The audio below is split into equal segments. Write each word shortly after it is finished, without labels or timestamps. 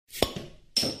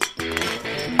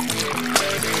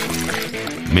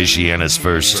Michiana's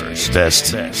first,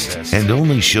 best, and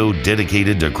only show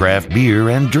dedicated to craft beer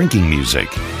and drinking music.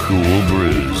 Cool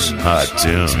brews, hot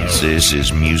tunes. This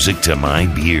is Music to My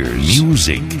Beers.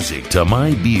 Music to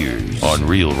My Beers on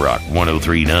Real Rock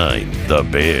 103.9, The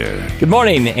Bear. Good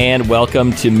morning and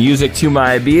welcome to Music to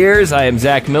My Beers. I am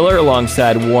Zach Miller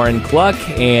alongside Warren Cluck,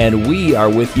 and we are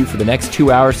with you for the next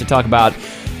 2 hours to talk about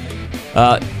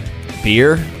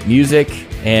beer, music,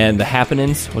 and the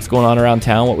happenings, what's going on around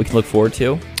town, what we can look forward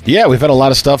to. Yeah, we've had a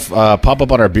lot of stuff pop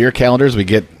up on our beer calendars.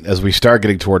 As we start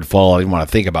getting toward fall, I didn't want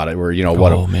to think about it.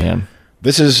 Man.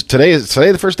 This is today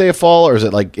the first day of fall, or is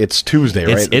it like it's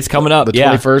Tuesday, right? It's coming up, the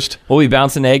 21st? We'll be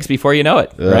bouncing eggs before you know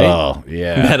it, right? Oh,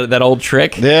 yeah. that old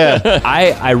trick. Yeah.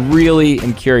 I really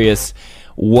am curious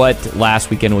what last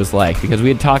weekend was like, because we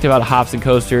had talked about hops and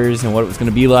coasters and what it was going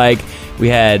to be like. We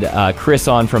had Chris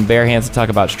on from Bare Hands to talk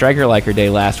about Striker Liker Day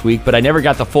last week, but I never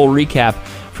got the full recap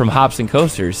from hops and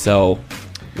coasters. So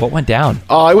what went down?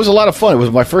 It was a lot of fun. It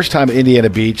was my first time at Indiana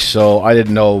Beach, so I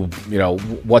didn't know,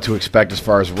 what to expect as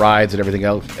far as rides and everything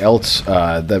else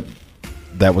that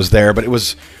was there. But it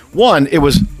was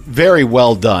very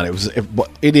well done.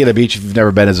 Indiana Beach, if you've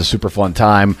never been, is a super fun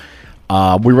time.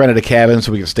 We rented a cabin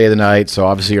so we could stay the night. So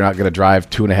obviously you're not going to drive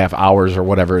 2.5 hours or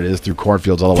whatever it is through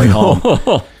cornfields all the way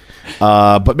home.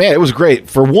 But man, it was great.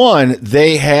 For one,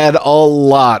 they had a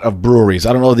lot of breweries.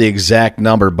 I don't know the exact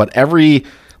number, but every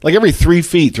 3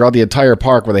 feet throughout the entire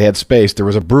park where they had space, there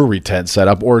was a brewery tent set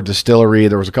up or a distillery.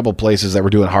 There was a couple places that were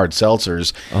doing hard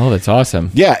seltzers. Oh, that's awesome.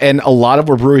 Yeah, and a lot of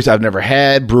were breweries I've never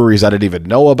had, breweries I didn't even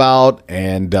know about.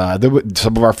 And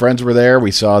some of our friends were there.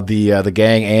 We saw the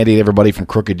gang, Andy and everybody from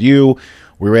Crooked U.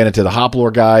 We ran into the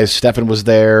Hoplore guys. Stefan was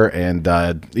there, and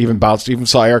even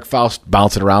saw Eric Faust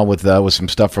bouncing around with some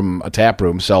stuff from a tap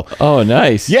room. So, oh,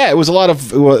 nice. Yeah, it was a lot of.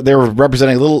 They were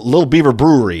representing Little Beaver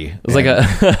Brewery. It was like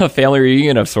a family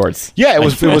reunion of sorts. Yeah, it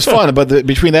was fun. But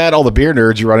between that, all the beer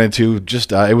nerds you run into,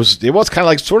 just it was kind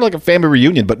of sort of like a family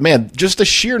reunion. But man, just the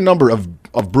sheer number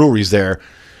of breweries there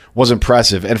was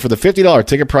impressive. And for the $50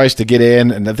 ticket price to get in,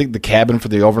 and I think the cabin for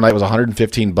the overnight was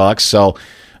 $115. So.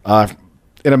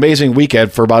 An amazing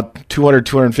weekend for about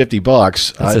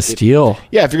 $250. That's a steal.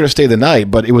 Yeah, if you're going to stay the night.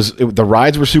 But the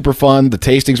rides were super fun. The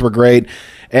tastings were great.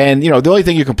 And, the only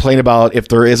thing you complain about, if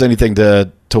there is anything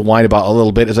to whine about a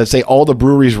little bit, is I'd say all the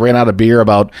breweries ran out of beer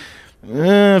about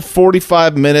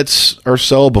 45 minutes or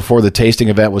so before the tasting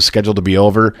event was scheduled to be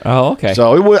over. Oh, okay.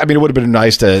 So it would have been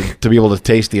nice to be able to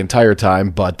taste the entire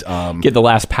time, but get the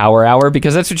last power hour,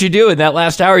 because that's what you do in that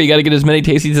last hour. You got to get as many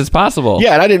tastings as possible.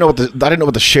 Yeah, and I didn't know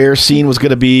what the share scene was going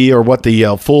to be or what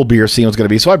the full beer scene was going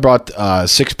to be. So I brought a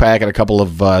 6-pack and a couple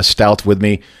of stouts with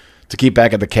me to keep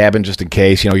back at the cabin just in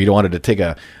case. You don't wanted to take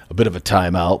a bit of a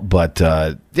time out, but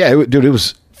it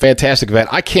was fantastic event.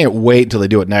 I can't wait until they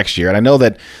do it next year. And I know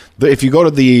that if you go to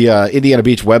the Indiana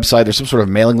Beach website, there's some sort of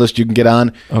mailing list you can get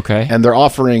on. Okay. And they're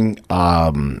offering,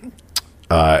 I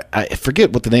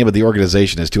forget what the name of the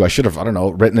organization is too. I should have,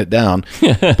 written it down.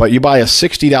 But you buy a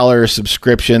 $60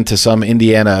 subscription to some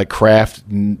Indiana craft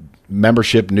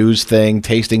membership news thing,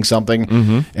 tasting something,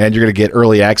 and you're going to get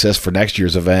early access for next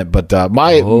year's event. But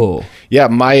my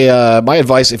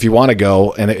advice, if you want to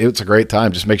go, and it's a great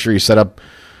time, just make sure you set up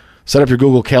your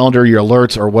Google Calendar, your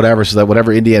alerts, or whatever, so that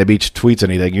whenever Indiana Beach tweets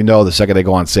anything, the second they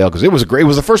go on sale. Because it was great. It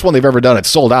was the first one they've ever done. It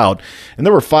sold out, and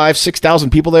there were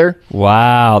 5,000-6,000 people there.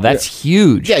 Wow, that's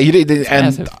huge. Yeah, you did.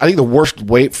 And I think the worst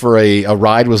wait for a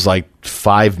ride was like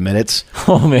 5 minutes.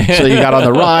 Oh man! So you got on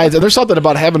the rides, and there's something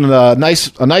about having a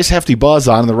nice hefty buzz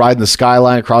on the ride in the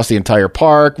Skyline across the entire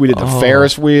park. We did the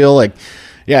Ferris wheel, and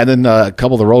then a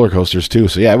couple of the roller coasters too.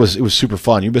 So yeah, it was super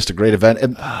fun. You missed a great event,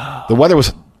 and the weather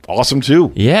was awesome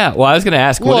too. Yeah, well, I was going to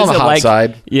ask, what is it like?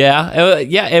 Side. Yeah,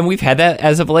 and we've had that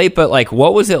as of late. But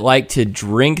what was it like to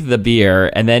drink the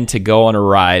beer and then to go on a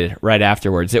ride right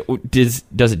afterwards? Does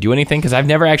it do anything? Because I've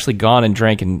never actually gone and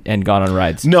drank and gone on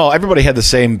rides. No, everybody had the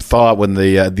same thought when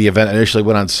the event initially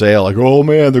went on sale. Like, oh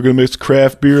man, they're going to mix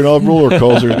craft beer and all roller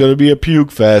coasters. It's going to be a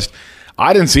puke fest.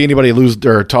 I didn't see anybody lose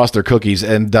or toss their cookies,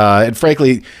 and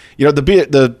frankly,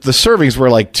 the servings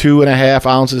were like 2.5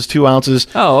 ounces, 2 ounces.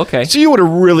 Oh, okay. So you would have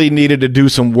really needed to do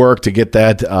some work to get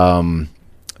that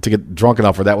to get drunk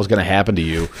enough where that was going to happen to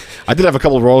you. I did have a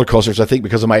couple of roller coasters, I think,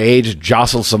 because of my age,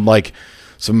 jostled some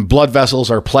blood vessels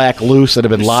or plaque loose that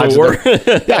have been lodged.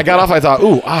 Yeah, I got off. I thought,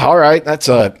 all right, that's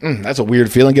a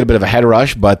weird feeling. Get a bit of a head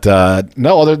rush, but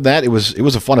no. Other than that, it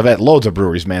was a fun event. Loads of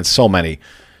breweries, man, so many.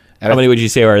 How many would you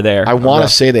say were there? I want to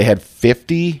say they had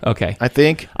 50. Okay. I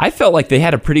think. I felt like they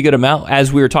had a pretty good amount.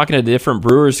 As we were talking to the different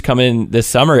brewers coming this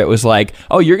summer, it was like,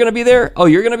 oh, you're going to be there? Oh,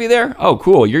 you're going to be there? Oh,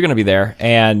 cool, you're going to be there.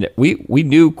 And we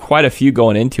knew quite a few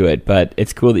going into it, but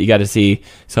it's cool that you got to see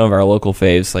some of our local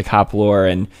faves like Hop Lore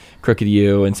and Crooked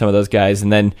U and some of those guys.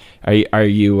 And then are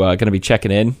you going to be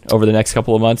checking in over the next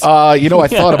couple of months? I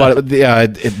thought about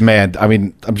it. Man, I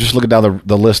mean, I'm just looking down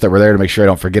the list that were there to make sure I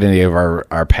don't forget any of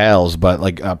our pals. But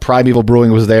like Primeval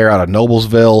Brewing was there out of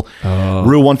Noblesville.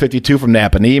 Rue 152 from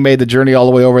Napanee made the journey all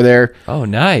the way over there. Oh,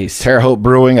 nice. Terre Haute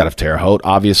Brewing out of Terre Haute,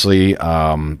 obviously.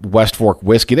 West Fork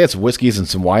Whiskey. They had some whiskeys and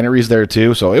some wineries there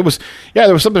too. So it was,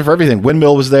 there was something for everything.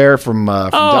 Windmill was there from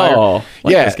Dyer.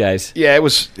 Those guys. Yeah, it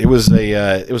was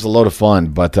a load of fun.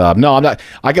 But no, I'm not.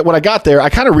 When I got there, I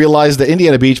kind of realized that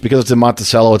Indiana Beach, because it's in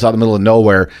Monticello, it's out in the middle of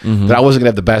nowhere, that I wasn't gonna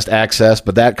have the best access.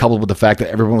 But that coupled with the fact that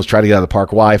everyone was trying to get out of the park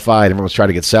Wi-Fi and everyone was trying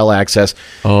to get cell access.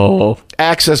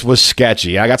 Access was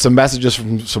sketchy. I got some messages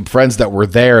from some friends that were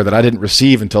there that I didn't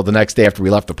receive until the next day after we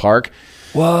left the park.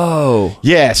 Whoa.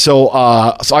 Yeah, so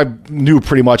I knew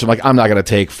pretty much. I'm like, I'm not going to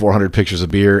take 400 pictures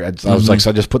of beer. And I was like,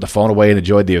 so I just put the phone away and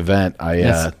enjoyed the event.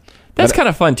 That's kind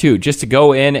of fun too, just to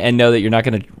go in and know that you're not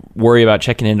going to worry about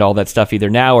checking into all that stuff either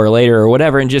now or later or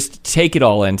whatever, and just take it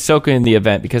all in, soak in the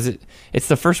event, because it's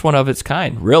the first one of its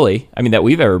kind, really. I mean, that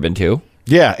we've ever been to.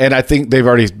 Yeah, and I think they've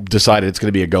already decided it's going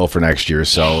to be a go for next year.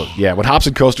 So, yeah, when Hops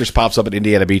and Coasters pops up at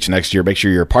Indiana Beach next year, make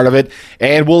sure you're a part of it.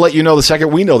 And we'll let you know the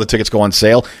second we know the tickets go on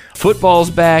sale. Football's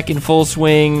back in full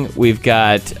swing. We've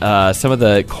got some of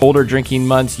the colder drinking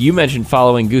months. You mentioned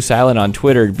following Goose Island on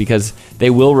Twitter because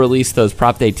they will release those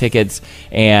prop day tickets,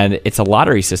 and it's a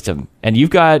lottery system. And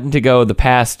you've gotten to go the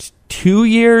past 2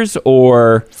 years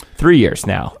or 3 years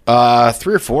now?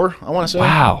 3 or 4, I want to say.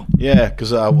 Wow. Yeah,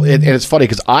 because and it's funny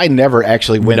because I never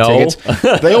actually win tickets.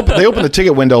 They open the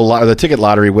ticket window, the ticket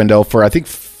lottery window for I think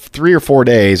 3 or 4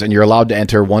 days, and you're allowed to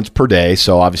enter once per day.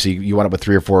 So obviously you wind up with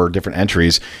 3 or 4 different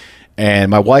entries. And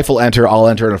my wife will enter, I'll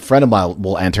enter, and a friend of mine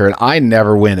will enter, and I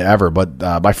never win ever. But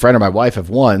my friend or my wife have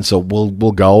won, so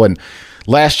we'll go. And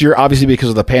last year, obviously because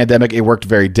of the pandemic, it worked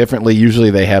very differently.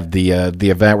 Usually they have the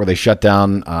event where they shut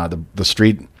down the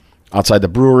street outside the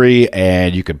brewery,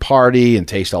 and you could party and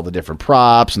taste all the different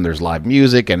props, and there's live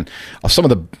music and some of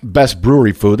the best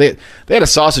brewery food. They had a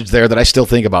sausage there that I still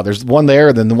think about. There's one there,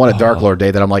 and then the one at Dark Lord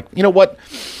Day that I'm like, you know what?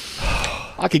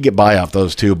 I could get by off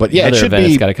those two, but yeah, another it should event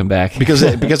be got to come back because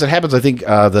it happens. I think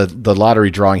the lottery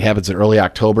drawing happens in early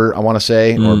October. I want to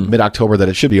say or mid October. That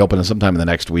it should be open sometime in the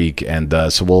next week, and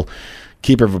so we'll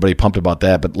keep everybody pumped about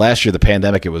that. But last year, the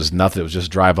pandemic, it was nothing. It was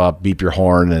just drive up, beep your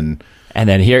horn, and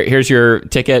then here's your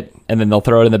ticket, and then they'll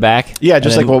throw it in the back. Yeah,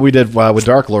 just like what we did with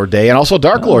Dark Lord Day, and also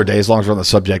Dark Lord Day. As long as we're on the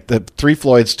subject, the Three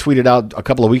Floyds tweeted out a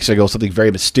couple of weeks ago something very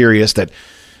mysterious that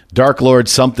Dark Lord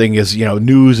something is,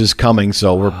 news is coming,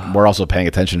 so we're also paying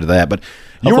attention to that. But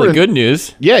hopefully good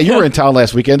news. Yeah, you were in town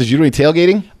last weekend. Did you do any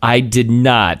tailgating? I did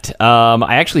not.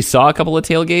 I actually saw a couple of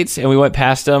tailgates, and we went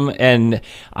past them, and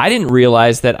I didn't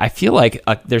realize that. I feel like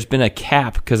there's been a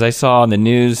cap, because I saw on the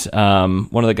news one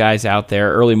of the guys out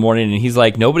there early morning, and he's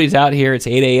like, nobody's out here. It's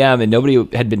 8 a.m., and nobody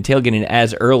had been tailgating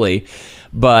as early.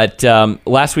 But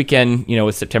last weekend,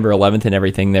 with September 11th and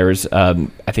everything, there was, I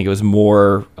think it was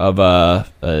more of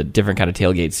a different kind of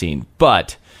tailgate scene.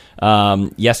 But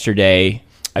yesterday,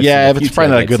 but it's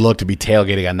probably not a good look to be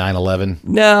tailgating on 9/11.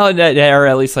 No, or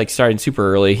at least like starting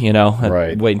super early,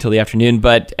 right. Wait until the afternoon.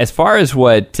 But as far as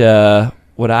what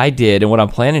I did and what I'm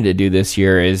planning to do this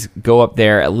year is go up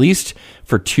there at least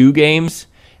for 2 games,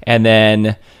 and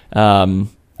then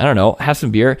I don't know, have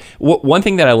some beer. One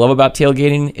thing that I love about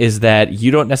tailgating is that you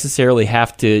don't necessarily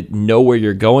have to know where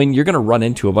you're going. You're going to run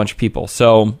into a bunch of people.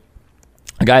 So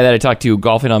a guy that I talked to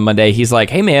golfing on Monday, he's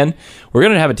like, hey, man, we're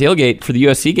going to have a tailgate for the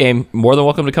USC game. More than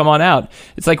welcome to come on out.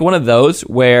 It's like one of those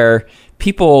where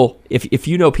people, if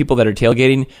you know people that are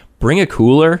tailgating, bring a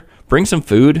cooler, bring some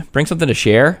food, bring something to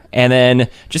share, and then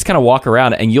just kind of walk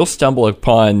around, and you'll stumble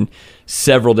upon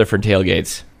several different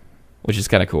tailgates, which is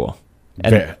kind of cool.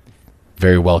 And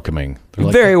very welcoming.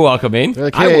 Very welcoming.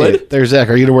 Like, hey, I would. There's Zach.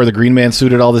 Are you going to wear the green man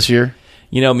suit at all this year?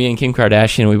 Me and Kim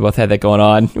Kardashian, we both had that going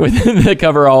on with the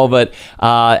coverall, but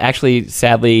actually,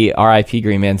 sadly, RIP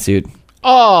green man suit.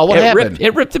 Oh, what happened?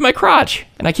 It ripped in my crotch,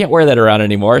 and I can't wear that around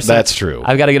anymore. So that's true.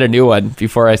 I've got to get a new one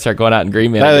before I start going out in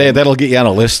green man. That'll get you on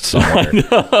a list somewhere.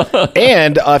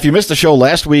 And if you missed the show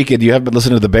last week and you haven't been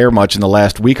listening to The Bear much in the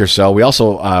last week or so, we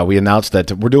also we announced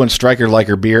that we're doing Striker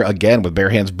Liker beer again with Bare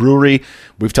Hands Brewery.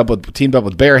 We've teamed up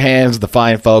with Bare Hands, the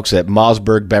fine folks at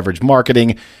Mossberg Beverage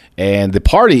Marketing. And the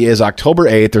party is October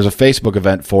 8th. There's a Facebook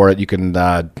event for it. You can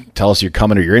tell us you're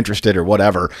coming or you're interested or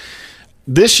whatever.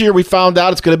 This year we found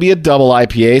out it's going to be a double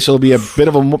IPA, so it'll be a bit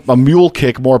of a mule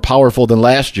kick more powerful than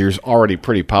last year's already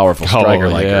pretty powerful Striker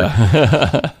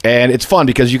Liker. And it's fun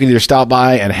because you can either stop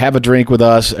by and have a drink with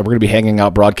us, and we're going to be hanging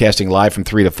out broadcasting live from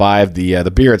 3 to 5.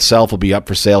 The beer itself will be up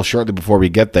for sale shortly before we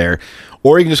get there.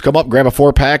 Or you can just come up, grab a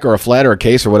 4-pack or a flat or a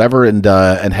case or whatever, and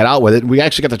head out with it. We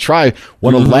actually got to try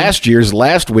one of last year's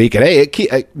last week, and hey,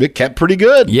 it kept pretty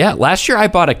good. Yeah, last year I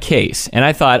bought a case, and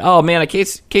I thought, oh man, a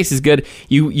case is good.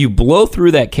 You blow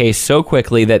through that case so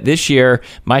quickly that this year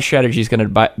my strategy is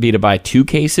going to be to buy 2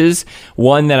 cases.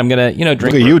 One that I'm going to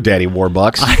drink. Look at you, Daddy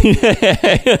Warbucks.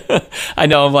 I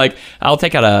know. I'm like, I'll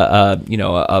take out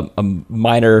a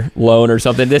minor loan or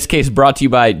something. This case brought to you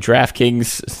by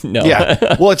DraftKings. No.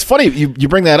 Yeah. Well, it's funny you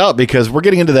bring that up because we're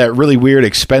getting into that really weird,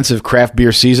 expensive craft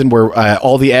beer season where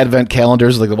all the advent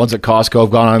calendars, like the ones at Costco,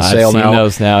 have gone on sale now. I've seen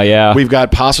those now, yeah. We've got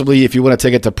possibly, if you want to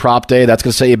take it to Prop Day, that's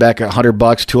going to set you back $100,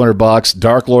 $200.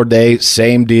 Dark Lord Day,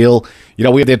 same deal. We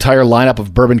have the entire lineup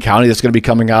of Bourbon County that's going to be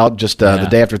coming out just the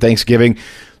day after Thanksgiving.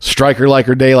 Striker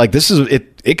Liker Day, like this is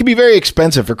it. It can be very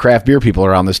expensive for craft beer people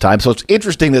around this time. So it's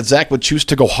interesting that Zach would choose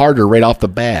to go harder right off the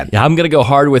bat. Yeah, I'm going to go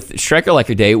hard with Striker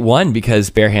Liker Day. One, because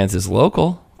Bare Hands is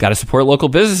local. Got to support local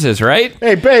businesses, right?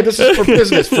 Hey, babe, this is for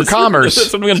business, for commerce.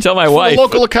 That's what I'm going to tell my wife. For the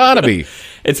local economy.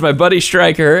 It's my buddy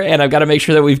Striker, and I've got to make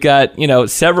sure that we've got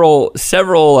several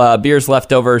beers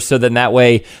left over, so then that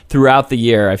way throughout the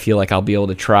year, I feel like I'll be able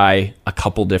to try a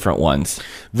couple different ones.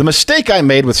 The mistake I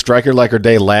made with Striker Liker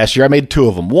Day last year, I made 2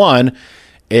 of them. One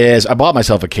is I bought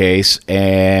myself a case,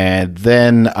 and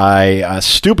then I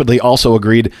stupidly also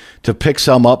agreed to pick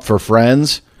some up for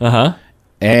friends.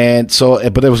 And so,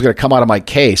 but it was going to come out of my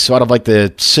case. So out of like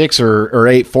the 6 or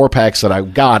 8 4-packs that I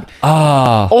got,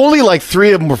 only like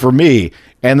 3 of them were for me.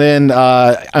 And then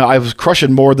I was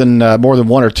crushing more than 1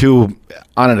 or 2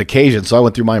 on an occasion. So I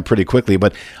went through mine pretty quickly.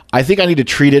 But I think I need to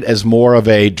treat it as more of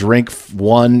a drink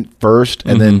one first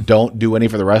and then don't do any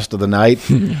for the rest of the night.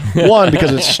 One,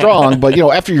 because it's strong. But,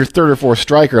 after your 3rd or 4th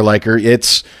Striker Liker,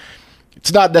 it's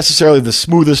not necessarily the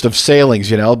smoothest of sailings,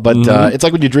 but it's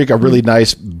like when you drink a really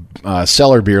nice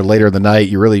cellar beer later in the night,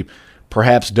 you really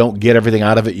perhaps don't get everything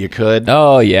out of it you could.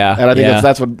 Oh, yeah. And I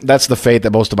think that's the fate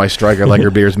that most of my Striker Liker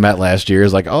beers met last year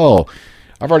is like, oh,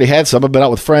 I've already had some. I've been out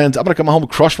with friends. I'm going to come home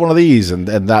and crush one of these and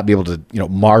not be able to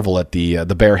marvel at the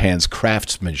Bare Hands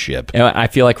craftsmanship. And I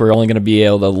feel like we're only going to be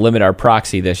able to limit our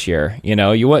proxy this year. You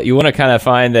want to kind of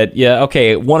find that,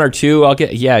 1 or 2 I'll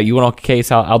get. Yeah, you want a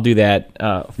case, I'll do that.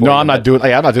 No, I'm not doing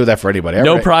that for anybody.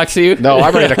 No proxy? No,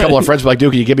 I've already had a couple of friends be like,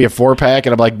 dude, can you give me a 4-pack?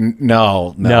 And I'm like,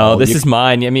 no. This is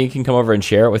mine. I mean, you can come over and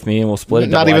share it with me and we'll split it.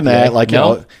 Not even that. Like,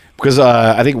 because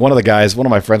I think one of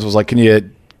my friends was like, Can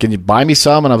you buy me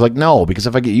some? And I was like, no, because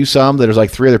if I get you some, there's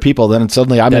like 3 other people, then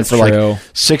suddenly I'm in for like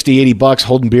 $60, $80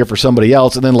 holding beer for somebody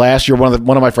else. And then last year, one of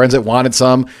my friends that wanted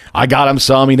some, I got him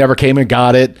some. He never came and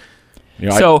got it.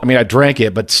 I drank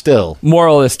it, but still.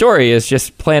 Moral of the story is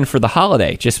just plan for the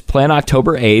holiday. Just plan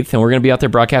October 8th, and we're going to be out there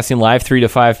broadcasting live 3 to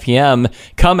 5 p.m.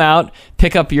 Come out,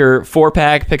 pick up your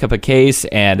 4-pack, pick up a case,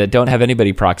 and don't have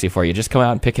anybody proxy for you. Just come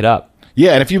out and pick it up.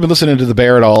 Yeah, and if you've been listening to The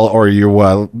Bear at all, or you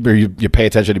pay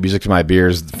attention to Music to My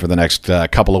Beers for the next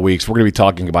couple of weeks, we're going to be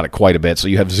talking about it quite a bit, so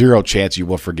you have zero chance you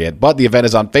will forget. But the event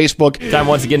is on Facebook. Time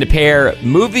once again to pair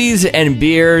movies and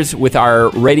beers with our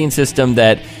rating system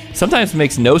that sometimes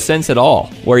makes no sense at all,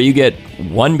 where you get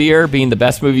 1 beer being the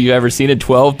best movie you've ever seen and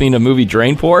 12 being a movie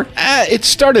drain pour. It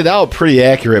started out pretty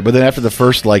accurate, but then after the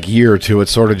first year or 2, it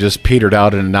sort of just petered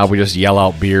out, and now we just yell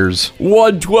out beers.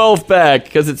 1 12-pack,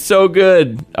 because it's so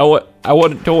good. I don't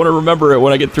want to remember it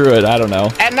when I get through it. I don't know.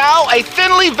 And now a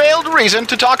thinly veiled reason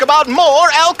to talk about more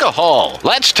alcohol.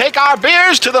 Let's take our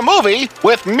beers to the movie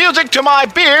with Music to My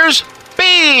Beers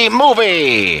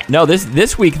B-Movie. No,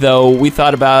 this week, though, we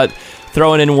thought about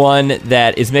throwing in one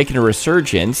that is making a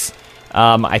resurgence.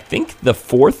 I think the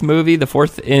 4th movie, the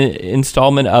 4th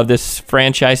installment of this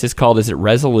franchise is called, is it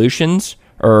Resolutions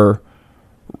or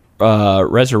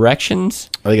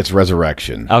Resurrections? I think it's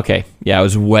Resurrection. Okay. Yeah, I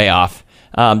was way off.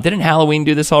 Didn't Halloween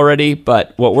do this already?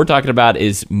 But what we're talking about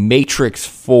is Matrix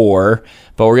 4,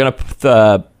 but we're going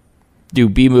to do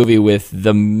B-Movie with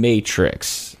The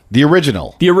Matrix. The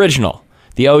original.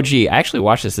 The OG. I actually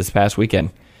watched this past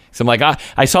weekend. So I'm like,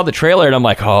 I saw the trailer and I'm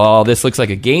like, oh, this looks like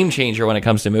a game changer when it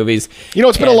comes to movies.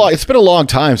 It's been a long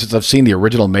time since I've seen the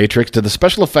original Matrix. Did the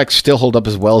special effects still hold up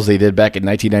as well as they did back in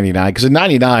 1999? Because in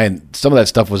 '99, some of that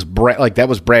stuff was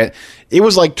brand. It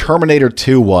was like Terminator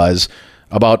 2 was.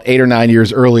 about 8 or 9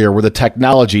 years earlier, where the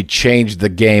technology changed the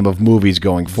game of movies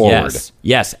going forward.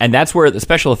 Yes, and that's where the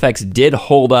special effects did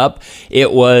hold up.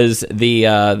 It was the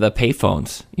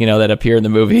payphones, that appear in the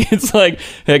movie. It's like,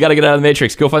 hey, I got to get out of the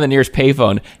Matrix. Go find the nearest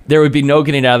payphone. There would be no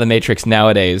getting out of the Matrix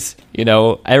nowadays.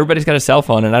 Everybody's got a cell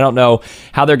phone, and I don't know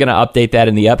how they're going to update that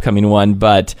in the upcoming one.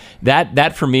 But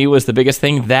that for me was the biggest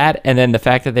thing. That, and then the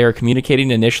fact that they were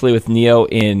communicating initially with Neo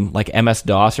in like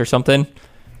MS-DOS or something.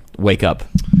 Wake up.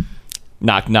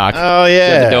 Knock, knock. Oh, yeah.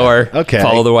 At the door. Okay.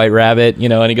 Follow the white rabbit,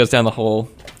 and he goes down the whole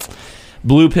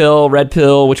blue pill, red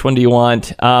pill, which one do you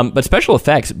want? But special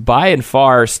effects, by and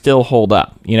far, still hold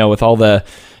up. With all the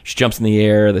she jumps in the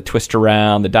air, the twist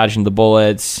around, the dodging the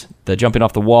bullets, the jumping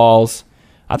off the walls.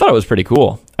 I thought it was pretty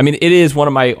cool. I mean, it is one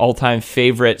of my all-time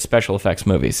favorite special effects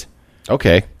movies.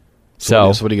 Okay. So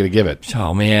what are you going to give it?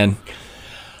 Oh, man.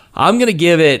 I'm going to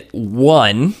give it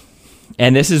 1.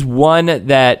 And this is one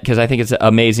that, because I think it's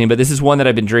amazing, but this is one that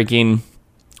I've been drinking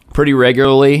pretty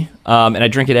regularly, and I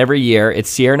drink it every year. It's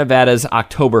Sierra Nevada's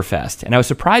Oktoberfest. And I was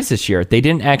surprised this year. They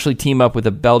didn't actually team up with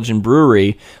a Belgian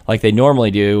brewery like they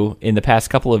normally do in the past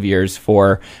couple of years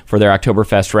for their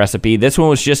Oktoberfest recipe. This one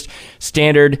was just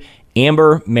standard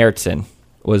Amber Märzen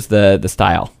was the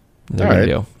style they're going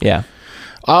to do. Yeah.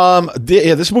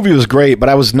 This movie was great, but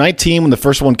I was 19 when the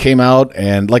first one came out,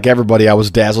 and like everybody, I was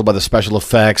dazzled by the special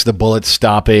effects, the bullets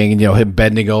stopping, and him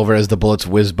bending over as the bullets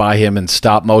whizzed by him in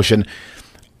stop motion.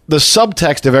 The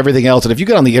subtext of everything else, and if you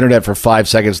get on the internet for 5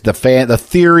 seconds, the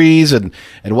theories and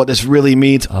what this really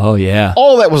means. Oh yeah,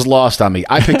 all that was lost on me.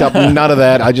 I picked up none of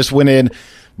that. I just went in.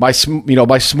 My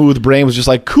smooth brain was just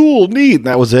like cool, neat, and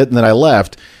that was it. And then I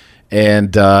left.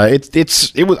 And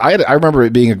it was. I remember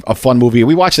it being a fun movie.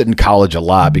 We watched it in college a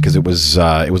lot because it was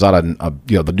out on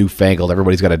the newfangled.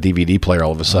 Everybody's got a DVD player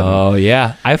all of a sudden. Oh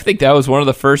yeah, I think that was one of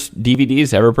the first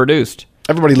DVDs ever produced.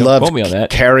 Everybody loved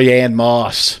Carrie Ann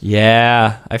Moss.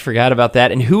 Yeah, I forgot about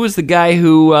that. And who was the guy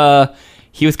who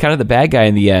he was kind of the bad guy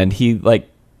in the end? He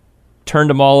turned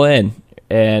them all in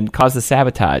and caused the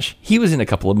sabotage. He was in a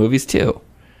couple of movies too.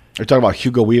 You're talking about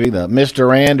Hugo Weaving, the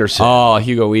Mr. Anderson. Oh,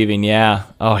 Hugo Weaving, yeah.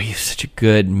 Oh, he's such a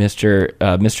good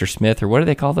Mr. Smith, or what do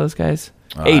they call those guys?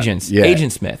 Agents. Yeah.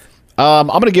 Agent Smith. I'm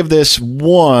going to give this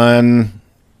 1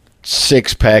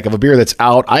 6-pack of a beer that's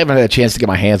out. I haven't had a chance to get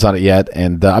my hands on it yet,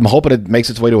 and I'm hoping it makes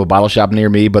its way to a bottle shop near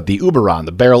me, but the Oberon,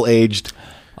 the barrel-aged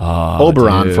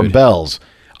Oberon from Bell's.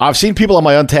 I've seen people on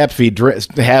my Untapped feed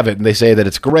have it, and they say that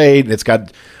it's great, and it's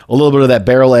got a little bit of that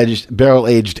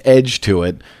barrel-aged edge to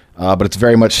it. But it's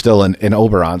very much still an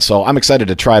Oberon, so I'm excited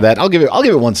to try that. I'll give it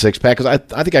 1 6-pack because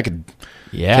I think I could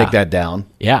take that down.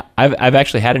 Yeah, I've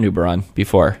actually had an Oberon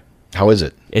before. How is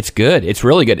it? It's good. It's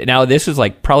really good. Now this was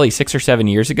probably 6 or 7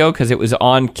 years ago because it was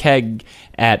on keg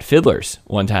at Fiddler's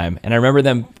one time, and I remember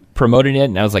them promoting it,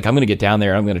 and I was like, I'm going to get down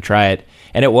there, I'm going to try it,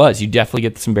 and it was. You definitely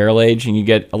get some barrel age, and you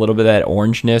get a little bit of that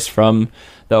orangeness from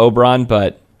the Oberon.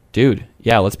 But dude,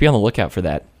 yeah, let's be on the lookout for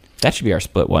that. That should be our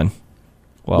split one.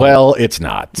 Well, it's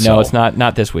not. No, it's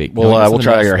not this week. We'll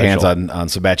try our hands on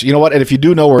some batch. You know what? And if you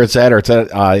do know where it's at, or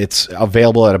it's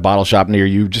available at a bottle shop near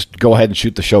you, just go ahead and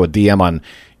shoot the show a DM on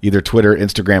either Twitter,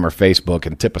 Instagram, or Facebook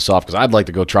and tip us off because I'd like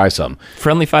to go try some.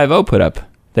 Friendly 50 put up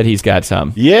that he's got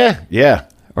some. Yeah.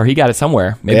 Or he got it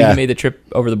somewhere. Maybe he made the trip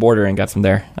over the border and got some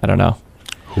there. I don't know.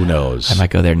 Who knows? I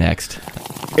might go there next.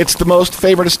 It's the most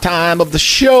favoritist time of the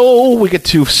show. We get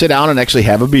to sit down and actually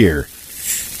have a beer.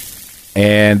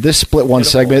 And this split one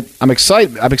segment, I'm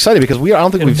excited because I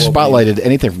don't think we've spotlighted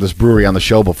anything from this brewery on the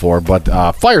show before, but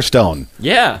Firestone.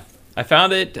 Yeah, I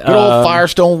found it. Good old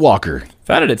Firestone Walker.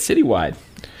 Found it at Citywide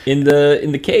in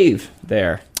the cave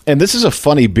there. And this is a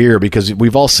funny beer because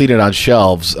we've all seen it on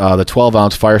shelves. The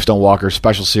 12-ounce Firestone Walker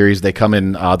Special Series. They come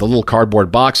in the little cardboard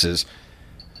boxes.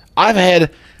 I've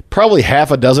had probably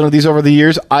half a dozen of these over the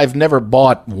years. I've never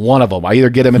bought one of them. I either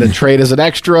get them in a trade as an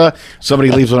extra,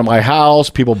 somebody leaves one at my house,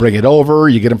 people bring it over,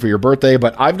 you get them for your birthday,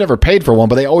 but I've never paid for one.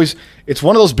 But it's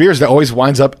one of those beers that always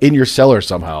winds up in your cellar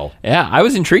somehow. Yeah, I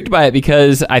was intrigued by it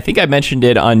because I think I mentioned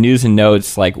it on News and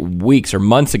Notes weeks or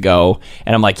months ago,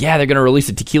 and I'm like, yeah, they're going to release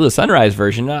a Tequila Sunrise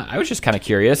version. I was just kind of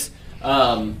curious.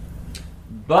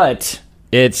 But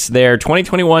it's their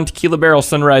 2021 Tequila Barrel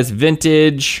Sunrise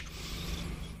Vintage.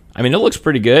 I mean, it looks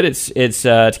pretty good. It's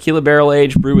tequila barrel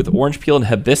aged, brewed with orange peel and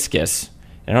hibiscus.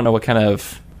 I don't know what kind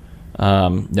of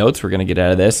notes we're going to get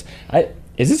out of this.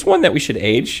 Is this one that we should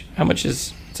age? How much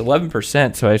is it's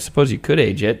 11%? So I suppose you could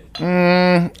age it.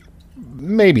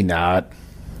 Maybe not.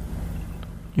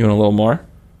 You want a little more?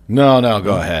 No,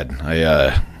 go ahead.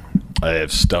 I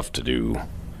have stuff to do.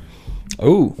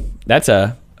 Ooh, that's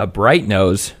a bright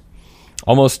nose.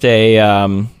 Almost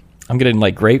I'm getting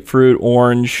grapefruit,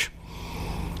 orange.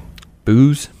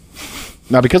 booze?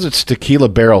 Now, because it's Tequila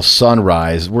Barrel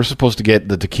Sunrise, we're supposed to get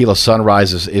the Tequila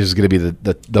Sunrise is going to be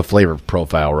the flavor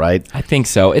profile, right? I think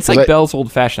so. It's like Bell's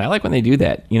Old Fashioned. I like when they do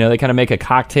that. You know, they kind of make a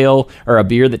cocktail or a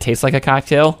beer that tastes like a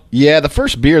cocktail. Yeah, the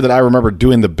first beer that I remember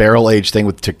doing the barrel age thing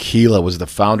with tequila was the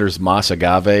Founder's Mas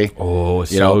Agave. Oh,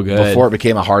 so good. Before it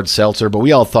became a hard seltzer. But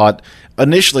we all thought,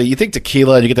 initially, you think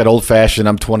tequila, and you get that old fashioned,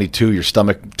 I'm 22, your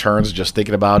stomach turns just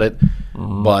thinking about it.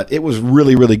 But it was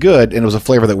really, really good, and it was a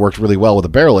flavor that worked really well with the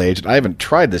barrel age. And I haven't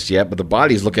tried this yet, but the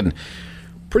body's looking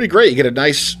pretty great. You get a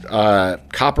nice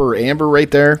copper amber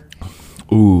right there.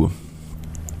 Ooh.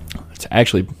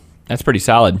 That's pretty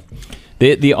solid.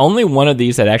 The only one of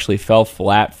these that actually fell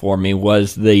flat for me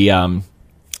was the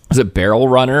Barrel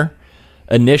Runner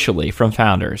initially from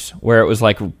Founders, where it was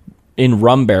like in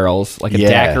rum barrels, like a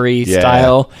daiquiri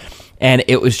style, and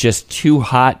it was just too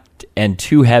hot and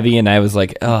too heavy, and I was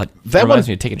like, oh, that reminds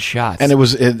me of taking shots. And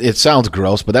it sounds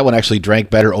gross, but that one actually drank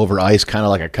better over ice, kind of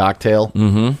like a cocktail.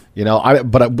 Mm-hmm. You know,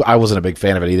 I wasn't a big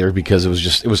fan of it either because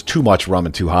it was too much rum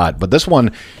and too hot. But this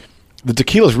one, the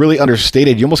tequila is really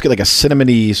understated. You almost get like a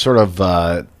cinnamony sort of,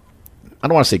 I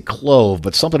don't want to say clove,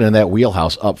 but something in that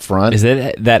wheelhouse up front. Is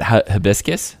it that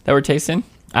hibiscus that we're tasting?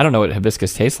 I don't know what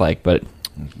hibiscus tastes like, but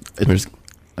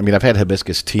I've had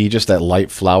hibiscus tea, just that light,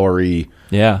 flowery.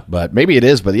 Yeah, but maybe it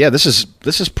is. But yeah, this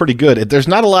is pretty good. There's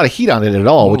not a lot of heat on it at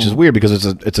all, which is weird because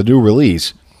it's a new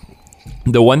release.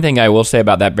 The one thing I will say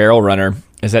about that Barrel Runner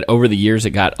is that over the years it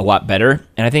got a lot better,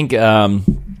 and I think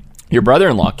your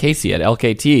brother-in-law Casey at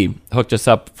LKT hooked us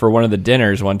up for one of the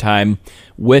dinners one time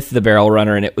with the Barrel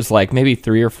Runner, and it was like maybe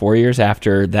 3 or 4 years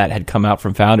after that had come out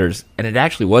from Founders, and it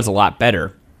actually was a lot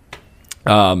better.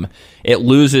 It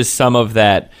loses some of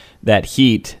that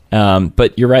heat,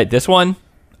 but you're right. This one,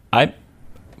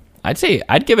 I'd say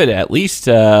I'd give it at least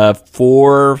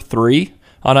 4.3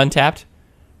 on Untapped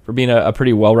for being a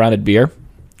pretty well-rounded beer.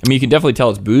 I mean, you can definitely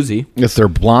tell it's boozy. It's their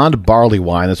blonde barley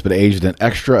wine that's been aged in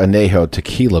extra añejo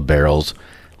tequila barrels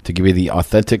to give you the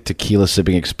authentic tequila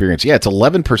sipping experience. Yeah, it's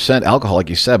 11% alcohol, like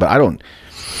you said, but I don't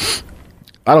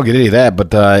get any of that.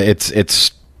 But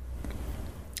it's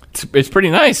pretty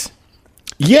nice.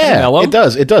 Yeah, it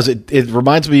does. It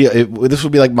reminds me. This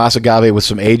would be like Mas Agave with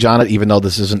some age on it, even though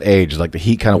this isn't aged. Like the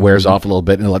heat kind of wears off a little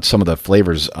bit and lets some of the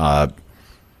flavors. I'm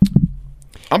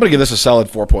going to give this a solid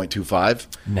 4.25.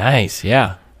 Nice,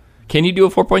 yeah. Can you do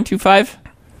a 4.25?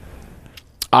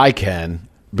 I can,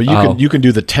 but you can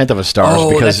do the 10th of a stars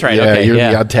because that's right. Okay, you're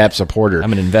the Untapped supporter.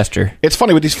 I'm an investor. It's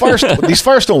funny with these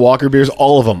Firestone Walker beers,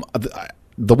 all of them.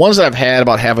 The ones that I've had,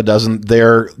 about half a dozen,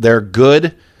 they're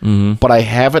good. Mm-hmm. But I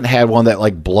haven't had one that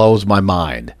like blows my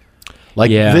mind.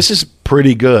 This is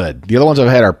pretty good. The other ones I've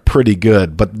had are pretty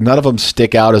good, but none of them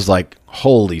stick out as like,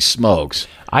 holy smokes.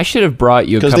 I should have brought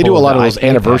you because they do a lot of those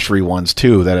anniversary ones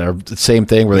too that are the same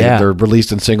thing where they're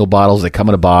released in single bottles. They come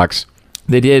in a box.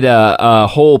 They did a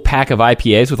whole pack of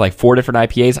IPAs with like 4 different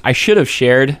IPAs. I should have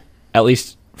shared at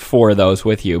least 4 of those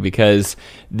with you because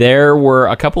there were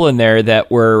a couple in there that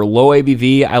were low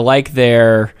ABV. I like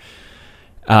their...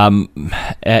 I'm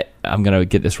going to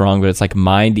get this wrong, but it's like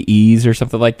Mind Ease or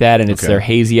something like that, and it's their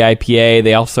hazy IPA.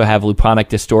 They also have Luponic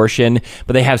Distortion,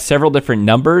 but they have several different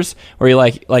numbers where you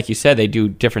like you said, they do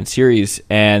different series,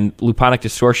 and Luponic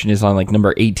Distortion is on like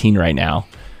number 18 right now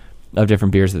of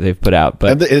different beers that they've put out.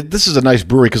 But this is a nice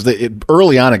brewery because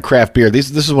early on in craft beer,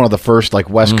 this is one of the first like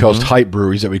West Coast hype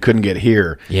breweries that we couldn't get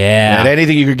here. Yeah, and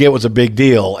anything you could get was a big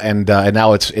deal, and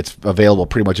now it's available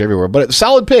pretty much everywhere. But it's a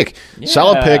solid pick,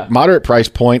 moderate price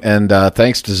point, and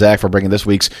thanks to Zach for bringing this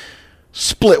week's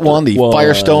Split One, the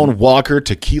Firestone Walker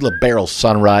Tequila Barrel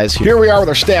Sunrise. Here we are with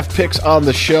our staff picks on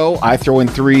the show. I throw in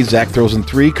 3, Zach throws in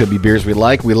 3. Could be beers we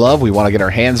like, we love, we want to get our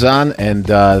hands on, and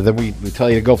then we tell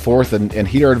you to go forth and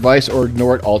heed our advice or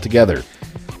ignore it altogether.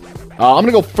 I'm going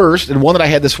to go first, and one that I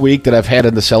had this week that I've had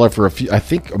in the cellar for I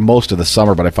think most of the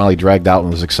summer, but I finally dragged out and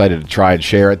was excited to try and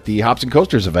share at the Hops and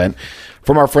Coasters event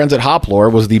from our friends at Hoplore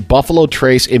was the Buffalo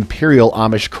Trace Imperial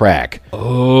Amish Crack.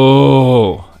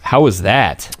 Oh, how was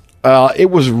that? It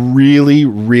was really,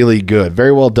 really good.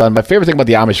 Very well done. My favorite thing about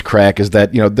the Amish Crack is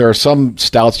that, there are some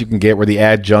stouts you can get where the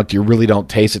adjunct, you really don't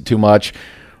taste it too much.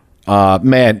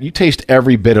 Man, you taste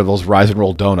every bit of those Rise and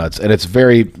Roll donuts, and it's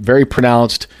very, very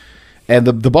pronounced. And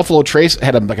the Buffalo Trace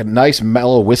had a nice,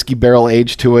 mellow whiskey barrel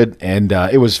age to it, and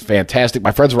it was fantastic.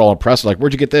 My friends were all impressed. Like,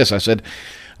 where'd you get this? I said,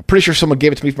 I'm pretty sure someone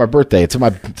gave it to me for my birthday. It's in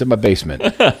my basement.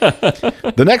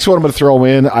 The next one I'm going to throw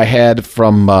in, I had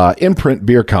from Imprint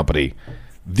Beer Company.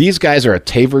 These guys are a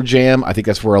Taver Jam. I think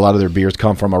that's where a lot of their beers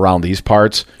come from around these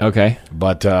parts. Okay.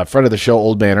 But a friend of the show,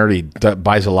 Old Man Ernie,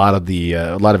 buys a lot of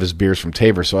his beers from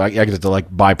Taver, so I get to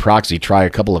buy proxy, try a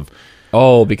couple of.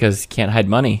 Oh, because you can't hide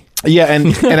money. Yeah,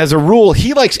 and as a rule,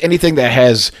 he likes anything that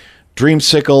has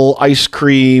dreamsicle, ice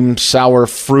cream, sour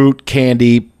fruit,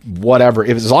 candy, whatever.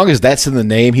 As long as that's in the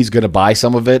name, he's going to buy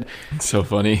some of it. So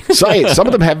funny. So, hey, some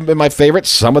of them haven't been my favorites.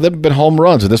 Some of them have been home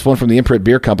runs. And this one from the Imprint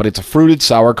Beer Company, it's a fruited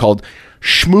sour called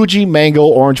Schmoogy Mango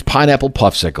Orange Pineapple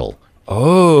Puffsicle.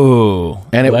 Oh,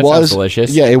 And it that was sounds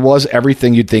delicious. Yeah, it was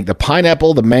everything you'd think. The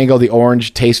pineapple, the mango, the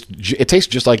orange tastes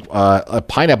just like a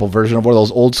pineapple version of one of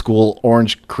those old school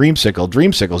orange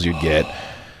dreamsicles you'd get.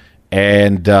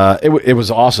 And it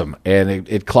was awesome, and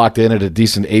it clocked in at a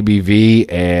decent ABV.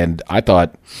 And I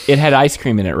thought It had ice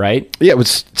cream in it, right? it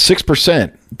was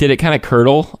 6%. Did it kind of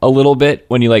curdle a little bit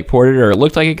when you like poured it, or it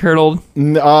looked like it curdled?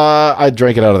 I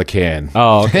drank it out of the can.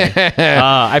 Oh, okay.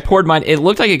 I poured mine. It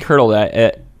looked like it curdled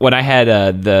when I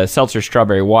had the seltzer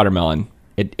strawberry watermelon.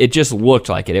 It just looked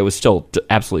like it. It was still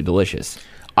absolutely delicious.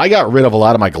 I got rid of a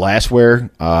lot of my glassware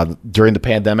during the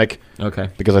pandemic. Okay.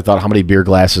 Because I thought, how many beer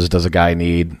glasses does a guy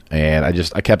need? And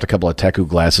I kept a couple of Teku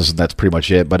glasses, and that's pretty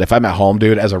much it. But if I'm at home,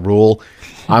 dude, as a rule,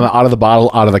 I'm out of the bottle,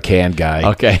 out of the can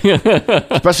guy. Okay.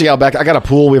 Especially out back. I got a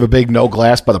pool. We have a big no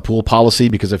glass by the pool policy,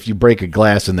 because if you break a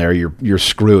glass in there, you're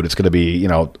screwed. It's going to be, you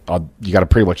got to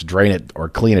pretty much drain it or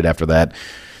clean it after that.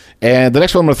 And the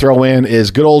next one I'm going to throw in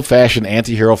is good old-fashioned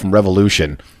Anti-Hero from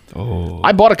Revolution. Oh.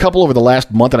 I bought a couple over the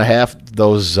last month and a half,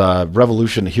 those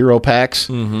Revolution Hero packs.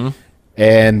 Mm-hmm.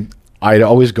 And I'd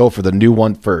always go for the new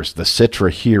one first, the Citra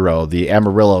Hero, the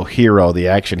Amarillo Hero, the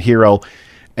Action Hero.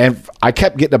 And I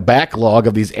kept getting a backlog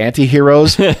of these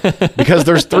anti-heroes because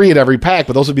there's 3 in every pack,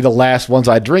 but those would be the last ones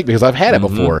I drink because I've had it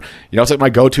before. It's like my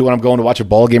go-to when I'm going to watch a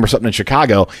ball game or something in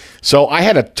Chicago. So I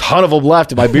had a ton of them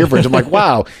left in my beer fridge. I'm like,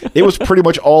 wow, it was pretty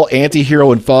much all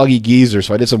anti-hero and Foggy Geezer.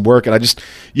 So I did some work, and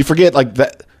you forget, like,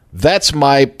 that. That's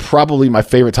probably my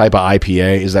favorite type of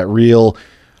IPA, is that real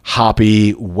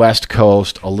hoppy, West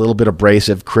Coast, a little bit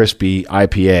abrasive, crispy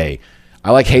IPA.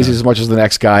 I like hazy as much as the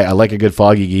next guy. I like a good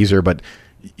Foggy Geezer, but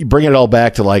you bring it all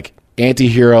back to like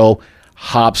Anti-Hero,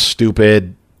 hop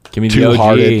stupid, Give me the too OG.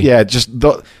 hearted. Yeah, just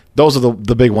those are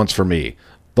the big ones for me.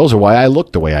 Those are why I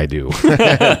look the way I do.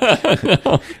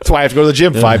 That's why I have to go to the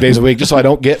gym 5 days a week, just so I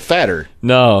don't get fatter.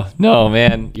 No,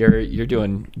 man, you're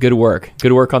doing good work.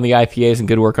 Good work on the IPAs and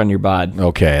good work on your bod.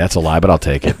 Okay, that's a lie, but I'll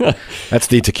take it. That's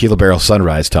the Tequila Barrel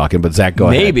Sunrise talking. But Zach, go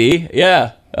ahead. Maybe,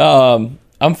 yeah. I'm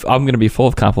going to be full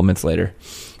of compliments later.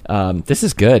 This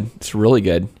is good. It's really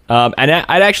good. And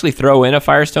I'd actually throw in a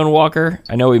Firestone Walker.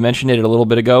 I know we mentioned it a little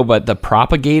bit ago, but the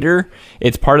Propagator,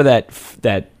 it's part of that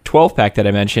 12-pack that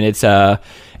I mentioned. It's an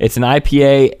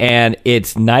IPA, and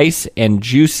it's nice and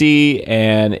juicy,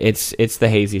 and it's the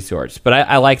hazy sorts. But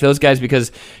I like those guys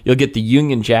because you'll get the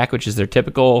Union Jack, which is their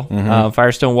typical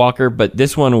Firestone Walker, but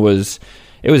this one it was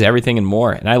everything and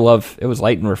more. And it was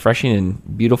light and refreshing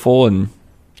and beautiful, and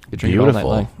you drink it all night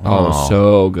long. Oh,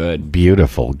 so good.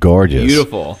 Beautiful. Gorgeous.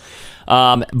 Beautiful.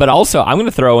 But also, I'm going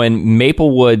to throw in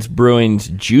Maplewood's Brewing's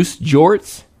Juice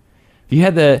Jorts. You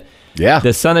had the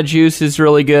Son of Juice is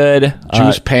really good.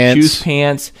 Juice Pants. Juice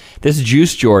Pants. This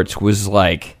Juice Jorts was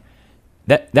like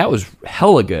that was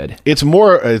hella good. It's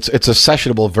it's a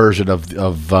sessionable version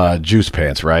of Juice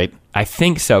Pants, right? I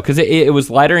think so, because it was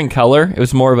lighter in color. It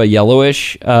was more of a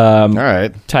yellowish all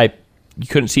right. type. You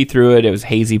couldn't see through it. It was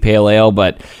hazy pale ale,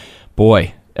 but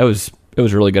boy, it was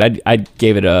really good. I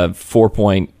gave it a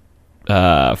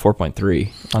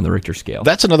 4.3 on the Richter scale.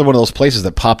 That's another one of those places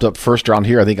that popped up first around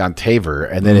here, I think, on Taver,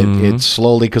 and then it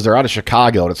slowly, because they're out of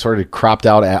Chicago, and it sort of cropped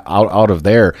out of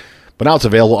there, but now it's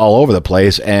available all over the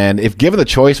place. And if given the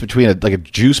choice between a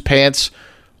Juice Pants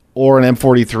or an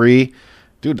M43,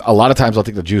 dude, a lot of times I'll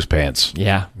take the Juice Pants.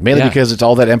 Yeah. Mainly because it's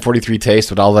all that M43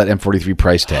 taste with all that M43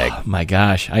 price tag. Oh my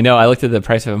gosh. I know. I looked at the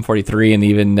price of M43 and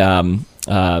even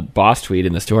Boss Tweed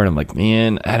in the store, and I'm like,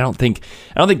 man, I don't think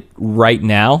right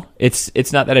now.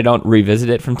 It's not that I don't revisit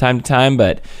it from time to time,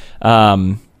 but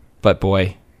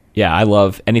boy, yeah, I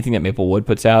love anything that Maplewood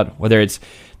puts out, whether it's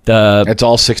it's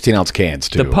all 16-ounce cans,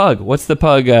 too. The Pug. What's the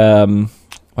Pug? Why am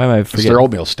I forgetting? It's their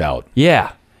oatmeal stout.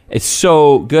 Yeah. It's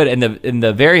so good, and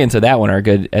the variants of that one are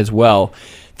good as well.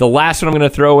 The last one I'm going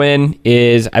to throw in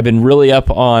is I've been really up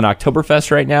on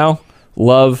Oktoberfest right now.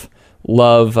 Love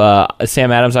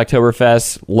Sam Adams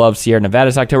Oktoberfest. Love Sierra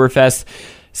Nevada's Oktoberfest.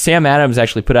 Sam Adams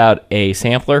actually put out a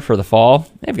sampler for the fall.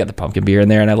 They've got the pumpkin beer in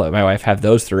there, and I let my wife have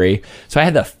those 3. So I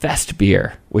had the Fest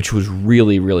beer, which was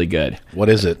really, really good. What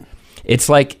is it? It's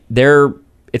like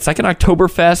it's like an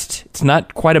Oktoberfest. It's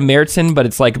not quite a Märzen, but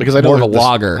it's like more of a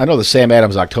lager. I know the Sam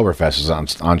Adams Oktoberfest is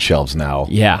on shelves now.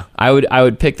 Yeah, I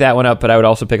would pick that one up, but I would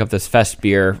also pick up this Fest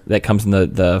beer that comes in the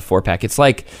 4-pack. It's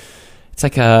like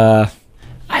a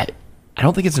I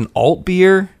don't think it's an alt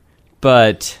beer,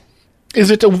 but Is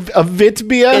it a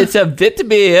Witbier? It's a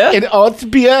Witbier. An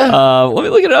Altbier? Let me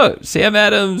look it up. Sam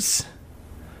Adams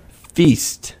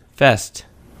Fest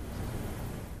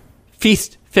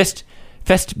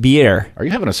beer. Are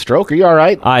you having a stroke? Are you all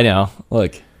right? I know.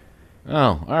 Look.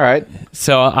 Oh, all right.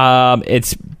 So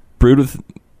it's brewed with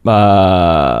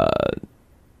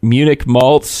Munich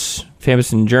malts,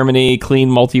 famous in Germany, clean,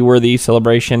 malty-worthy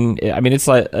celebration. I mean, it's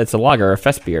a lager, a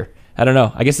fest beer. I don't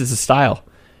know. I guess it's a style.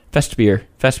 Fest beer.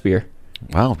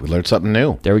 Wow, we learned something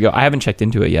new. There we go. I haven't checked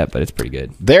into it yet, but it's pretty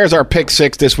good. There's our pick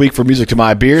 6 this week for Music to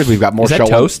My Beers. We've got more Is that show.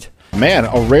 toast? Man,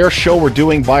 a rare show we're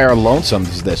doing by our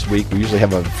lonesomes this week. We usually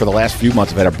have for the last few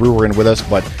months, we've had a brewer in with us,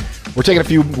 but we're taking a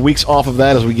few weeks off of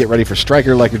that as we get ready for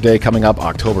Striker Liker Day coming up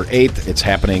October 8th. It's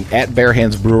happening at Bare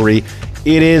Hands Brewery.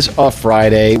 It is a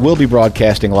Friday. We'll be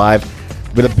broadcasting live.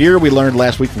 But a beer we learned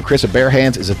last week from Chris at Bare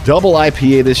Hands is a double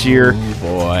IPA this year. Oh,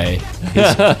 boy.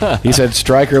 He said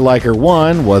Striker Liker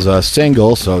 1 was a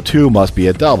single, so 2 must be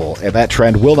a double. And that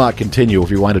trend will not continue if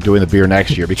you wind up doing the beer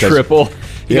next year. Because Triple.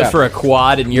 He goes for a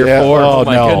quad in year 4. Oh,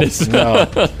 my goodness. No.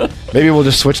 Maybe we'll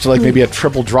just switch to maybe a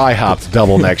triple dry hopped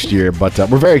double next year. But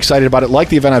we're very excited about it. Like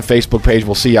the event on Facebook page,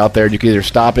 we'll see you out there. You can either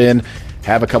stop in,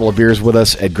 have a couple of beers with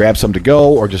us, and grab some to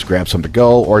go, or just grab some to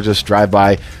go, or just drive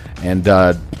by and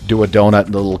do a donut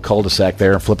in the little cul-de-sac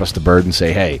there and flip us the bird and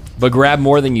say, hey. But grab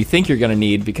more than you think you're going to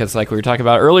need because like we were talking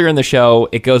about earlier in the show,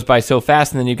 it goes by so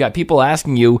fast and then you've got people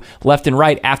asking you left and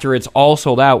right after it's all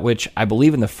sold out, which I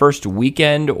believe in the first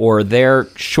weekend or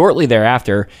shortly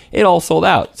thereafter, it all sold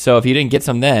out. So if you didn't get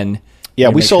some then... Yeah,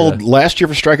 we sold, last year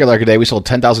for Striker Liker Day, we sold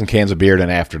 10,000 cans of beer in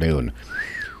an afternoon.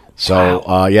 So,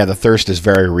 wow. The thirst is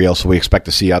very real, so we expect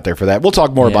to see you out there for that. We'll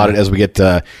talk more about it as we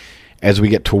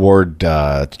get toward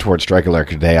Striker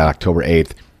Liker Day on October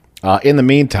 8th. In the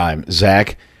meantime,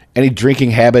 Zach, any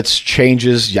drinking habits,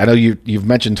 changes? I know you've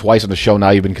mentioned twice on the show now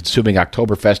you've been consuming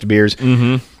Oktoberfest beers.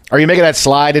 Mm-hmm. Are you making that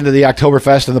slide into the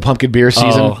Oktoberfest and the pumpkin beer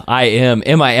season? Oh, I am.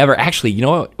 Am I ever? Actually, you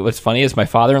know what's funny is my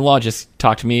father-in-law just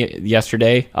talked to me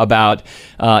yesterday about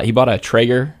he bought a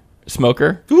Traeger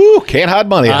smoker. Ooh, can't hide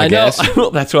money, I guess.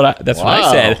 Well, that's what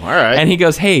I said. All right. And he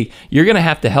goes, "Hey, you're going to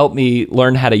have to help me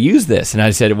learn how to use this." And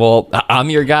I said, "Well, I'm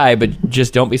your guy, but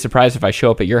just don't be surprised if I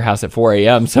show up at your house at 4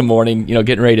 a.m. some morning,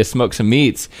 getting ready to smoke some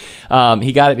meats."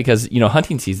 He got it because,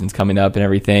 hunting season's coming up and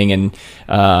everything,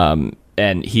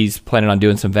 and he's planning on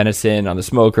doing some venison on the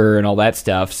smoker and all that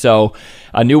stuff. So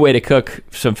a new way to cook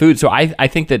some food. So I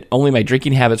think that only my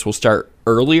drinking habits will start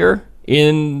earlier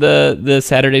in the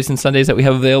Saturdays and Sundays that we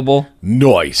have available.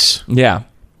 Nice. Yeah.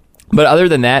 But other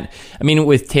than that, I mean,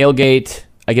 with tailgate,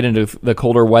 I get into the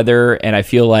colder weather and I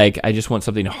feel like I just want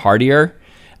something heartier.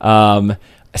 I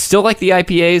still like the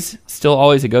IPAs, still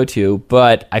always a go-to,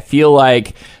 but I feel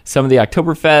like some of the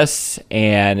Oktoberfests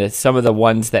and some of the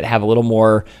ones that have a little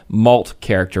more malt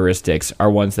characteristics are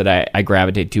ones that I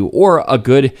gravitate to, or a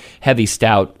good heavy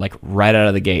stout, like right out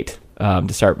of the gate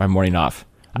to start my morning off.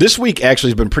 This week actually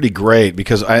has been pretty great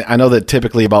because I know that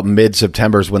typically about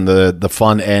mid-September is when the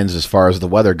fun ends as far as the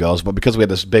weather goes, but because we had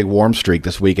this big warm streak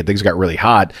this week and things got really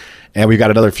hot, and we've got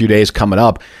another few days coming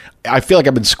up, I feel like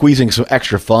I've been squeezing some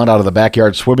extra fun out of the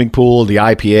backyard swimming pool, the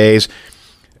IPAs.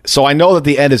 So I know that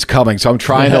the end is coming. So I'm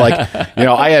trying to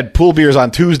I had pool beers on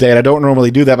Tuesday, and I don't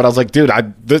normally do that, but I was like, dude,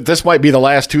 this might be the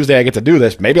last Tuesday I get to do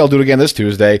this. Maybe I'll do it again this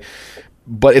Tuesday.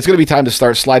 But it's going to be time to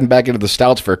start sliding back into the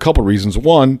stouts for a couple reasons.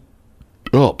 One,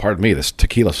 pardon me, this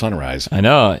tequila sunrise. I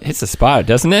know. It hits the spot,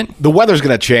 doesn't it? The weather's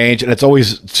going to change, and it's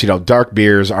always, dark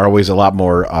beers are always a lot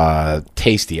more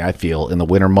tasty, I feel, in the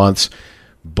winter months.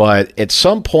 But at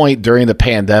some point during the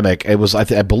pandemic, it was,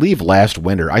 I believe, last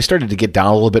winter, I started to get down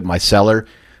a little bit in my cellar,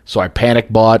 so I panic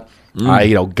bought.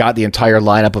 I, got the entire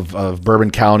lineup of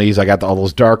bourbon counties. I got all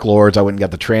those Dark Lords. I went and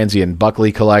got the Transient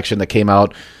Buckley collection that came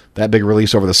out, that big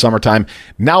release over the summertime.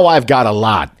 Now I've got a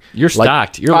lot. You're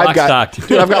stocked. You're stocked.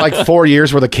 Dude, I've got like 4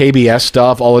 years worth of KBS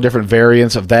stuff, all the different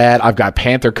variants of that. I've got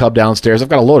Panther Cub downstairs. I've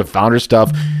got a load of Founder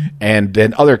stuff and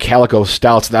then other Calico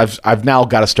stouts that I've now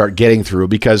got to start getting through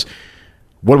because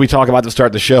what do we talk about to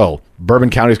start the show? Bourbon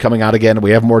County's coming out again.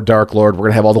 We have more Dark Lord. We're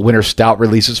going to have all the winter stout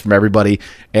releases from everybody.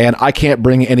 And I can't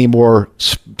bring any more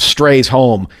strays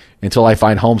home until I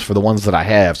find homes for the ones that I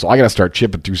have. So I got to start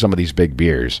chipping through some of these big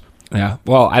beers. Yeah.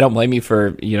 Well, I don't blame you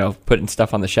for, putting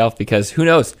stuff on the shelf because who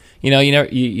knows?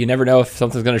 You never know if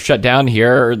something's going to shut down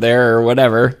here or there or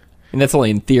whatever. And that's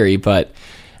only in theory, but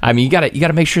I mean, you got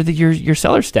to make sure that your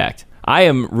cellar's stacked. I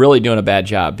am really doing a bad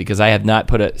job because I have not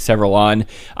put several on.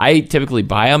 I typically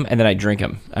buy them and then I drink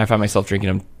them. I find myself drinking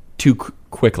them too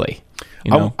quickly.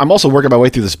 I'm also working my way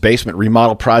through this basement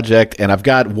remodel project, and I've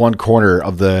got one corner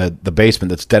of the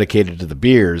basement that's dedicated to the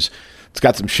beers. It's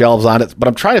got some shelves on it, but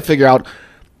I'm trying to figure out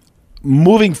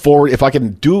moving forward, if I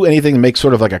can do anything to make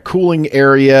sort of like a cooling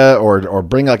area or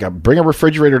bring a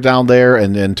refrigerator down there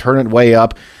and then turn it way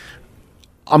up,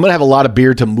 I'm going to have a lot of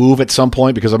beer to move at some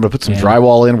point because I'm going to put some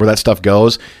drywall in where that stuff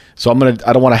goes. So I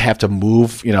don't want to have to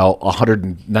move,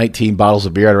 119 bottles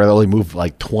of beer. I'd rather only move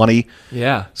like 20.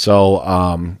 Yeah. So,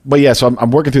 so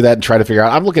I'm working through that and trying to figure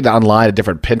out. I'm looking online at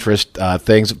different Pinterest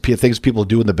things people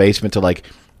do in the basement to like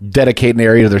dedicate an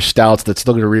area to their stouts that's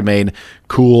still going to remain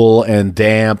cool and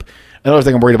damp. Another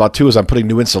thing I'm worried about too is I'm putting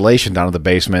new insulation down in the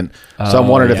basement. So I'm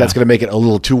wondering if that's going to make it a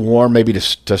little too warm, maybe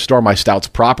to store my stouts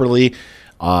properly.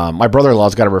 My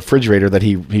brother-in-law's got a refrigerator that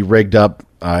he rigged up.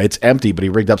 It's empty, but he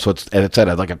rigged up so it's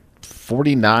at like a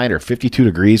 49 or 52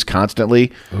 degrees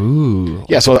constantly. Ooh.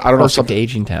 Yeah, so I don't know something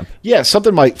aging temp. Yeah,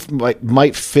 something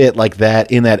might fit like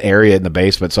that in that area in the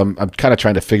basement. So I'm kind of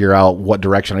trying to figure out what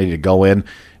direction I need to go in.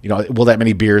 Will that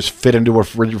many beers fit into a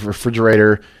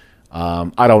refrigerator?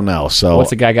 I don't know. So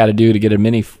what's a guy got to do to get a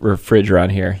mini fridge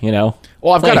around here?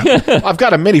 Well, I've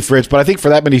got a mini fridge, but I think for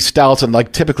that many stouts and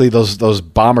like typically those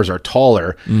bombers are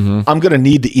taller, I'm going to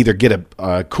need to either get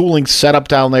a cooling setup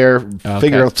down there,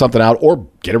 figure something out, or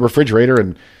get a refrigerator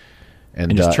and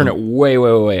just turn it way,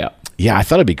 way, way up. Yeah, I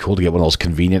thought it'd be cool to get one of those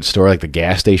convenience store, like the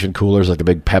gas station coolers, like the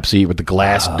big Pepsi with the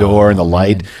glass door and the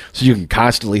light, so you can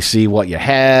constantly see what you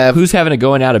have. Who's having a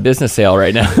going out of business sale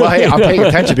right now? Well, hey, I'm paying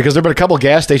attention because there have been a couple of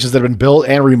gas stations that have been built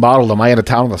and remodeled in my end of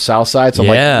town on the south side. So I'm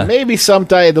like, maybe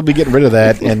someday they'll be getting rid of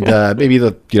that and maybe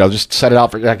just set it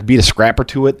out for I could beat a scrapper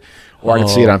to it, or I can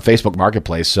see it on Facebook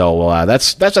Marketplace. So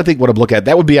that's I think what I'm looking at.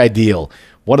 That would be ideal.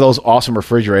 One of those awesome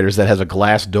refrigerators that has a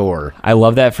glass door. I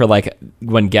love that for like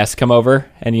when guests come over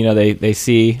and they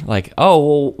see like, oh,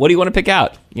 well, what do you want to pick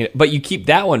out? But you keep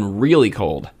that one really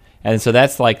cold, and so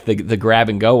that's like the grab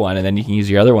and go one, and then you can use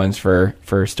your other ones for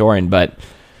storing. But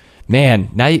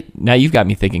man, now you've got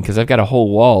me thinking because I've got a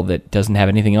whole wall that doesn't have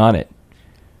anything on it.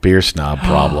 Beer snob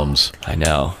problems. I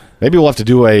know. Maybe we'll have to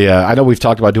do I know we've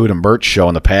talked about doing a merch show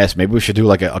in the past. Maybe we should do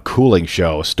like a cooling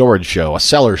show, a storage show, a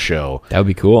cellar show. That would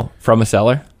be cool. From a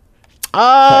cellar?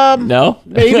 No,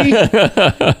 maybe. I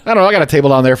don't know. I got a table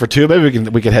down there for two. Maybe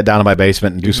we can head down to my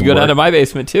basement and do some work. Go down to my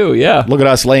basement too. Yeah. Look at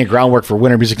us laying groundwork for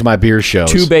Winter Music to My Beers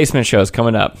shows. 2 basement shows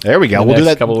coming up. There we go. We'll do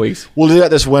that. Couple of weeks. We'll do that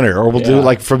this winter, or we'll do it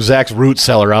like from Zach's root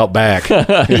cellar out back.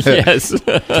 Yes.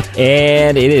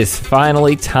 And it is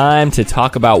finally time to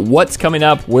talk about what's coming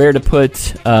up, where to put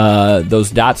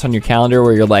those dots on your calendar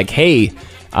where you're like, hey,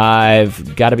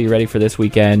 I've got to be ready for this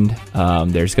weekend.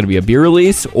 There's going to be a beer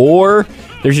release, or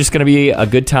there's just going to be a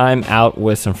good time out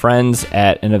with some friends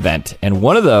at an event. And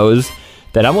one of those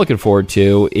that I'm looking forward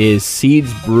to is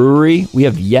Seeds Brewery. We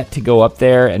have yet to go up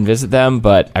there and visit them,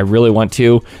 but I really want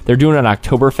to. They're doing an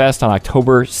Oktoberfest on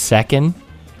October 2nd.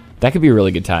 That could be a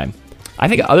really good time. I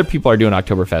think other people are doing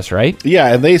Oktoberfest, right?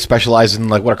 Yeah, and they specialize in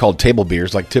like what are called table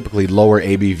beers, like typically lower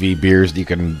ABV beers that you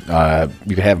can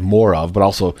have more of, but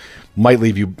also might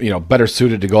leave you better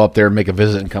suited to go up there and make a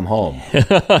visit and come home.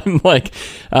 I'm like,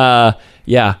 I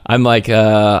want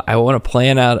to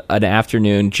plan out an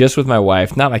afternoon just with my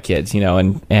wife, not my kids,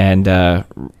 and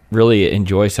really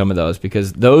enjoy some of those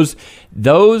because those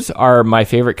are my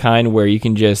favorite kind where you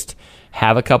can just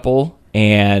have a couple.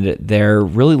 And they're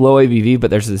really low ABV, but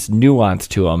there's this nuance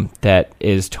to them that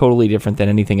is totally different than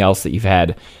anything else that you've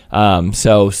had.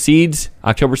 So Seeds,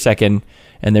 October 2nd,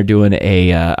 and they're doing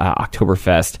a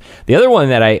Oktoberfest. The other one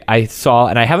that I saw,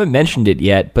 and I haven't mentioned it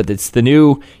yet, but it's the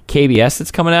new KBS that's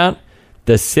coming out,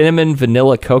 the Cinnamon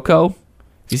Vanilla Cocoa. Have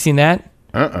you seen that?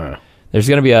 There's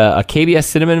going to be a KBS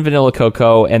Cinnamon Vanilla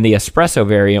Cocoa and the Espresso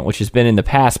variant, which has been in the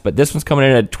past, but this one's coming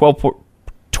in at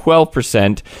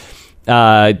 12%.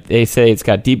 They say it's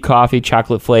got deep coffee,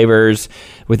 chocolate flavors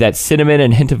with that cinnamon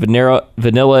and hint of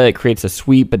vanilla. It creates a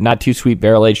sweet but not too sweet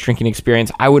barrel-aged drinking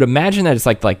experience. I would imagine that it's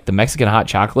like the Mexican hot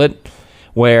chocolate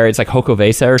where it's like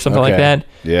Jocovesa or something like that.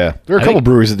 Yeah. There are a couple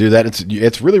breweries that do that.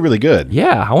 It's really, really good.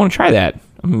 Yeah, I want to try that.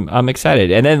 I'm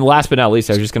excited. And then last but not least,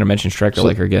 I was just going to mention Striker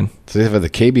Liquor again. So they've had the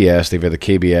KBS, they've had the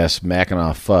KBS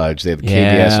Mackinac Fudge, they have the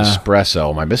KBS Espresso.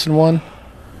 Am I missing one?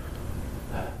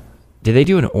 Did they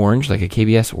do an orange, like a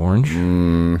KBS orange?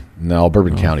 No,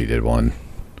 Bourbon County did one.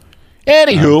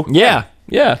 Anywho. Yeah.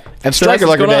 And Striker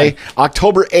Liquor Day,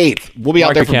 October 8th. We'll be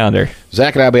out there. Calendar.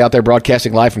 Zach and I will be out there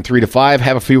broadcasting live from 3 to 5.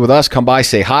 Have a few with us. Come by,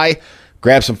 say hi.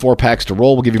 Grab some 4-packs to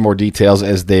roll. We'll give you more details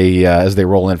as they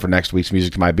roll in for next week's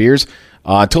Music to My Beers.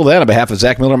 Until then, on behalf of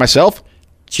Zach Miller and myself,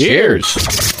 cheers.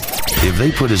 If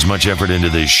they put as much effort into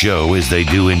this show as they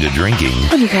do into drinking...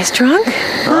 Are you guys drunk?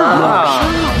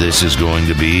 This is going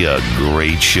to be a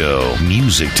great show.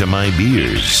 Music to My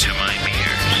Beers.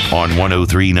 On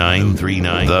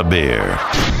 103.9 The Bear.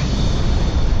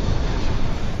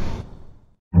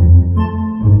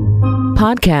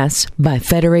 Podcasts by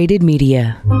Federated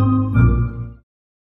Media.